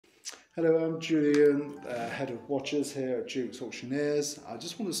Hello, I'm Julian, Head of Watches here at Duke's Auctioneers. I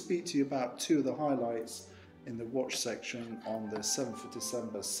just want to speak to you about two of the highlights in the watch section on the 7th of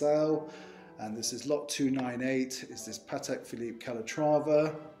December sale. And this is lot 298, is this Patek Philippe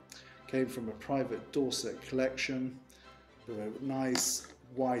Calatrava. Came from a private Dorset collection with a nice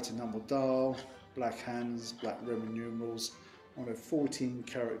white enamel dial, black hands, black Roman numerals on a 14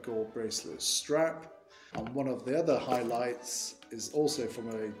 karat gold bracelet strap. And one of the other highlights is also from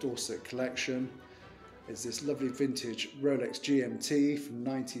a Dorset collection. It's this lovely vintage Rolex GMT from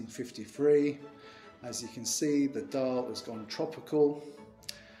 1953. As you can see, the dial has gone tropical.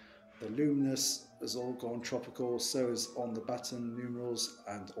 The luminous has all gone tropical, so is on the baton numerals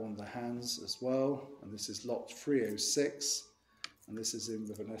and on the hands as well. And this is lot 306, and this is in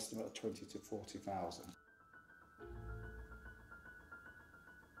with an estimate of 20 to 40,000.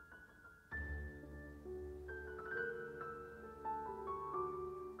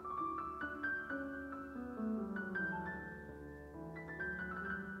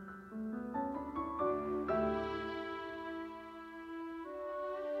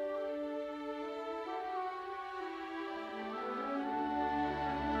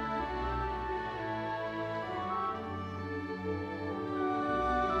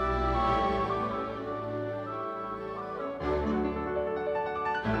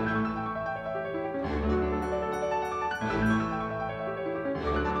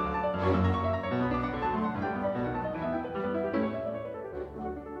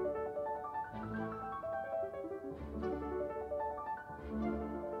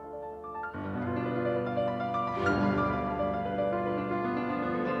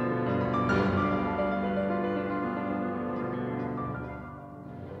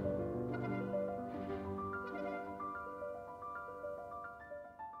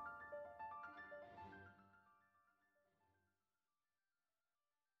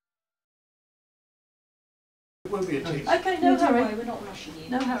 It won't be a tease. Okay, no hurry. We're not rushing you.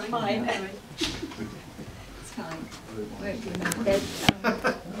 No hurry. Fine. No hurry. It's fine. Won't be dead.